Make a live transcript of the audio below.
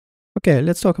Okay,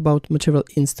 let's talk about material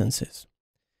instances.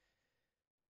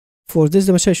 For this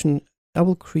demonstration, I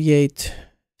will create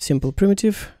simple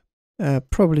primitive,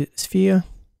 probably sphere.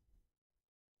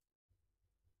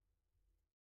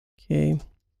 Okay,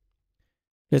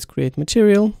 let's create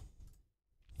material.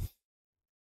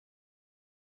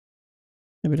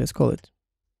 Maybe let's call it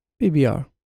PBR.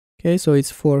 Okay, so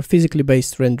it's for physically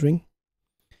based rendering.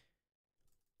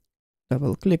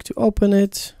 Double click to open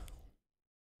it.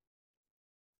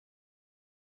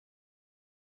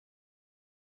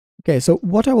 Okay, so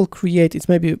what I will create is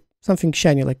maybe something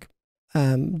shiny, like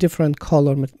different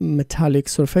color metallic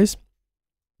surface.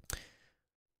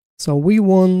 So we're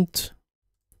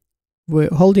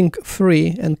holding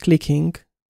 3 and clicking,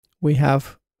 we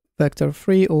have vector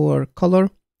 3 or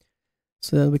color.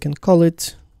 So then we can call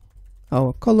it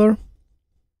our color.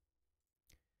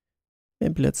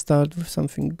 Maybe let's start with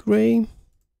something gray.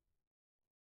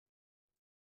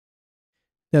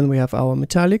 Then we have our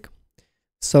metallic.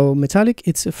 So metallic,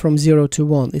 it's from 0 to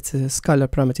 1. It's a scalar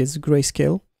parameter, it's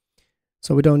grayscale.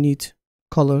 So we don't need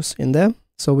colors in there.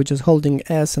 So we're just holding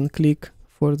S and click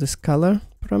for the scalar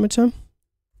parameter.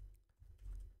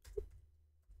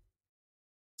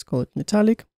 Let's call it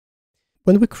metallic.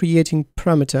 When we're creating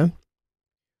parameter,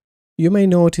 you may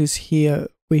notice here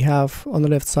we have on the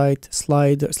left side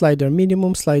slider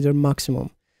minimum, slider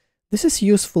maximum. This is a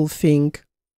useful thing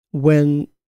when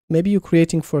maybe you're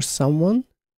creating for someone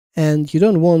and you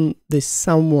don't want this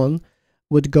someone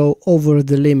would go over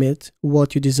the limit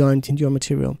what you designed in your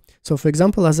material. So for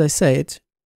example, as I said,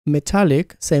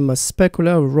 metallic, same as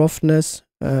specular, roughness,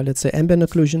 let's say ambient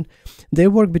occlusion, they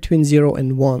work between 0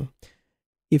 and 1.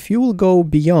 If you will go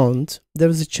beyond, there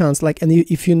is a chance, like, and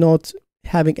if you're not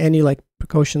having any like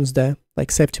precautions there,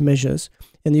 like safety measures,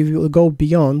 and if you will go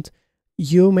beyond,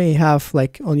 you may have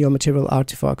like on your material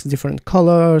artifacts different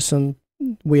colors and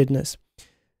weirdness.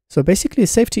 So basically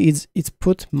safety is it's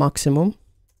put maximum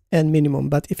and minimum,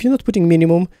 but if you're not putting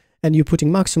minimum and you're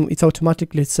putting maximum, it's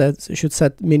automatically should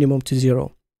set minimum to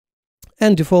 0.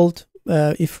 And default,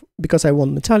 because I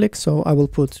want metallic, so I will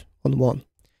put on 1.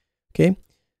 Okay,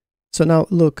 so now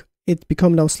look, it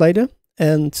become now slider,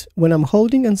 and when I'm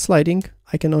holding and sliding,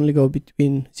 I can only go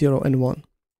between 0 and 1.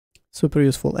 Super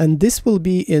useful. And this will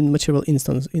be in material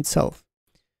instance itself.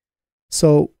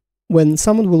 So when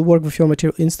someone will work with your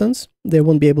material instance, they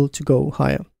won't be able to go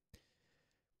higher.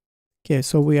 Okay,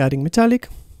 so we're adding metallic.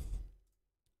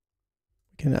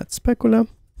 We can add specular.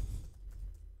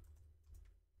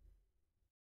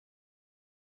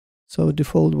 So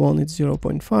default one is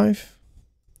 0.5.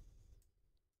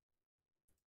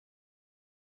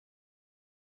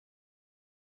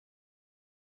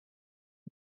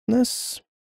 Let's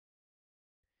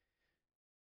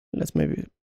maybe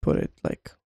put it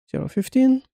like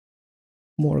 0.15,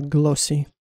 more glossy.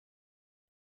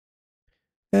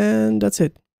 And that's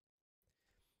it.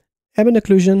 Ambient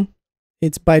occlusion,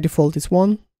 it's by default it's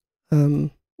 1.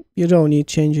 You don't need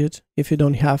to change it if you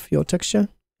don't have your texture.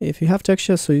 If you have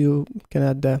texture, so you can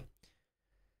add there.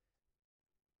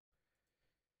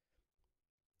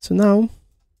 So now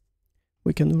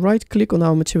we can right click on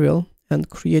our material and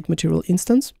create material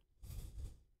instance.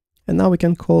 And now we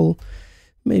can call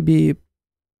maybe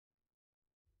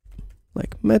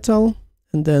like metal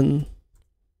and then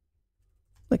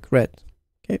like red.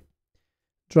 Okay,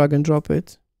 drag and drop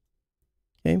it.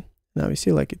 Okay, now you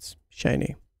see like it's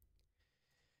shiny.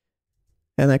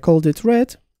 And I called it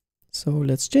red, so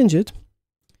let's change it.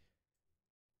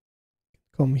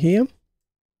 Come here.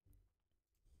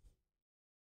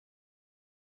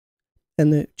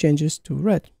 And it changes to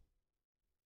red.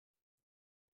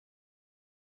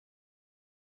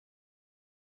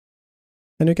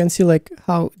 And you can see like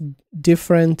how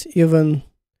different even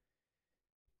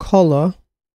color,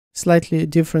 slightly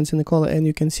difference in the color, and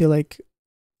you can see like it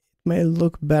may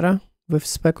look better with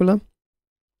specular.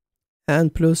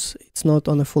 And plus it's not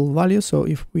on a full value, so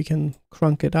if we can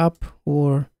crank it up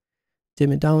or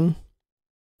dim it down.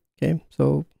 Okay,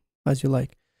 so as you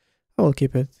like. I will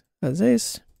keep it as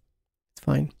is. It's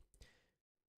fine.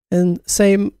 And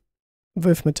same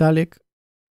with metallic.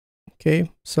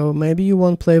 Okay, so maybe you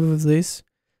won't play with this,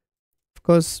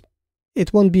 because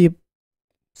it won't be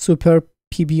super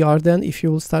PBR then if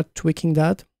you will start tweaking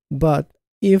that. But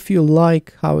if you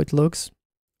like how it looks,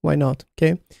 why not?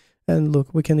 Okay, and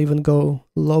look, we can even go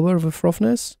lower with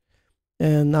roughness,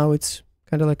 and now it's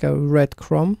kind of like a red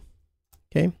chrome.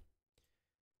 Okay,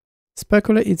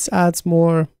 specular, it adds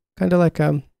more kind of like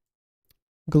a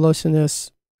glossiness,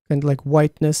 kind of like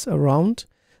whiteness around,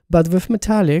 but with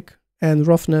metallic and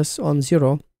roughness on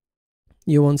 0,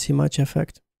 you won't see much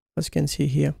effect, as you can see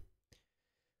here.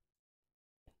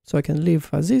 So I can leave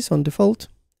as is on default,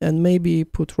 and maybe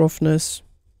put roughness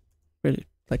really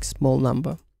like small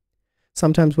number.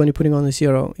 Sometimes when you're putting on a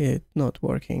 0, it's not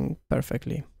working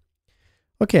perfectly.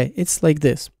 Okay, it's like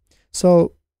this.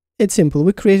 So it's simple.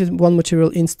 We created one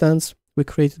material instance, we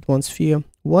created one sphere.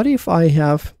 What if I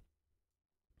have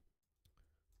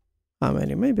how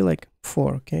many? Maybe like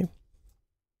 4, okay?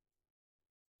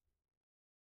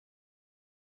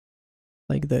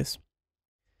 Like this.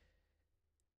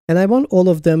 And I want all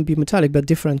of them be metallic but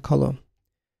different color.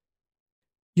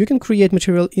 You can create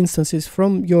material instances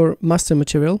from your master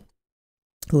material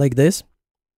like this.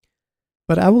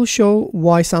 But I will show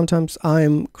why sometimes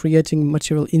I'm creating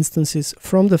material instances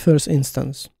from the first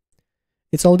instance.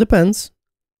 It all depends,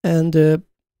 and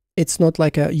it's not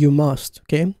like a you must,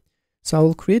 okay? So I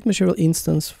will create material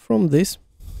instance from this,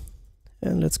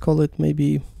 and let's call it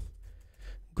maybe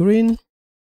green.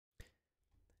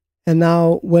 And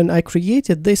now when I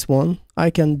created this one, I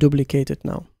can duplicate it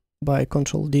now by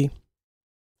Ctrl D.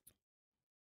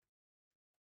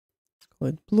 Let's call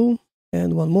it blue,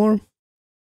 and one more.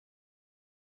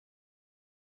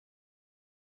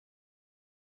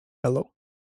 Hello.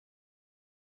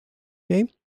 Okay,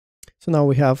 so now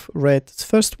we have red,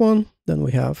 first one, then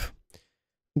we have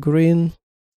green,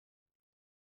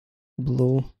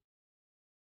 blue,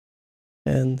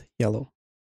 and yellow.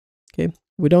 Okay,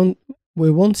 we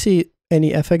won't see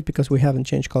any effect because we haven't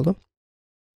changed color.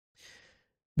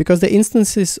 Because the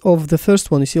instances of the first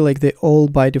one, you see, like they all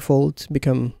by default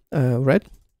become red.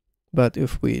 But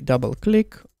if we double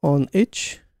click on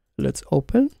each, let's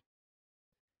open.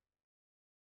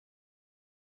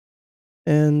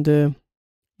 And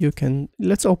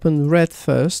let's open red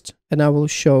first, and I will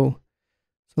show.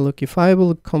 So look, if I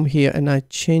will come here and I'm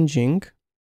changing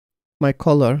my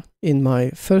color in my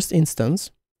first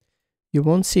instance, you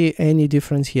won't see any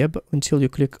difference here, but until you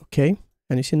click OK,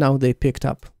 and you see now they picked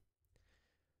up.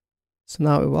 So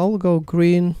now I'll go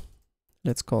green.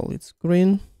 Let's call it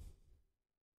green.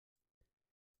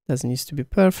 Doesn't need to be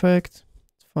perfect.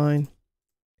 It's fine.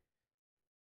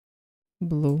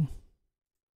 Blue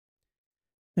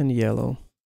and yellow.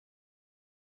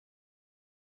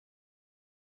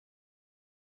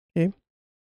 Okay.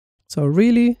 So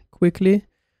really quickly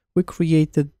we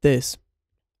created this.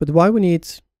 But why we need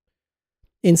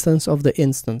instance of the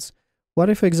instance? What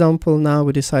if, for example, now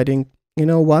we're deciding, you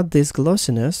know what, this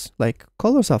glossiness, like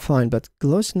colors are fine, but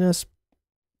glossiness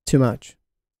too much,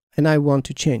 and I want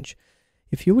to change.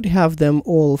 If you would have them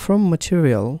all from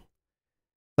material,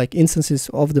 like instances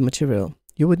of the material,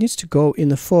 you would need to go in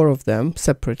the 4 of them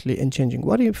separately and changing.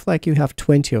 What if like you have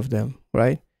 20 of them,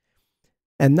 right?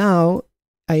 And now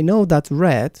I know that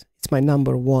red, it's my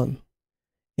number 1.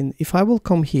 And if I will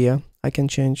come here, I can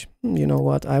change, you know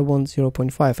what, I want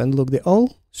 0.5, and look, they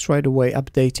all straight away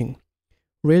updating.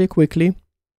 Really quickly,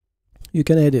 you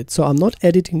can edit. So I'm not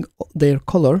editing their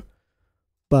color,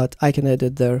 but I can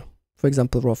edit their, for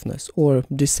example, roughness, or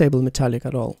disable metallic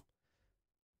at all.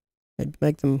 And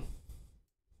make them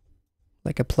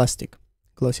like a plastic,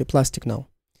 glossy plastic now.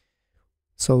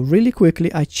 So really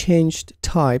quickly, I changed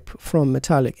type from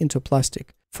metallic into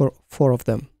plastic for 4 of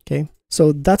them, okay?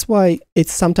 So that's why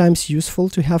it's sometimes useful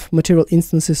to have material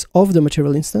instances of the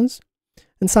material instance.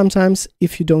 And sometimes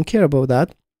if you don't care about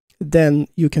that, then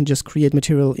you can just create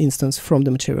material instance from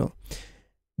the material.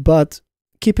 But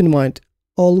keep in mind,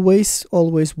 always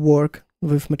work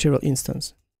with material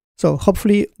instance. So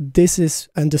hopefully this is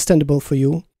understandable for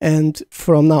you. And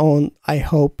from now on, I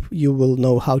hope you will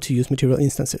know how to use material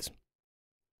instances.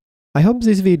 I hope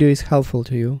this video is helpful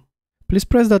to you. Please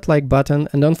press that like button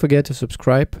and don't forget to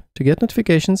subscribe to get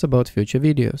notifications about future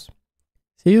videos.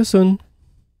 See you soon!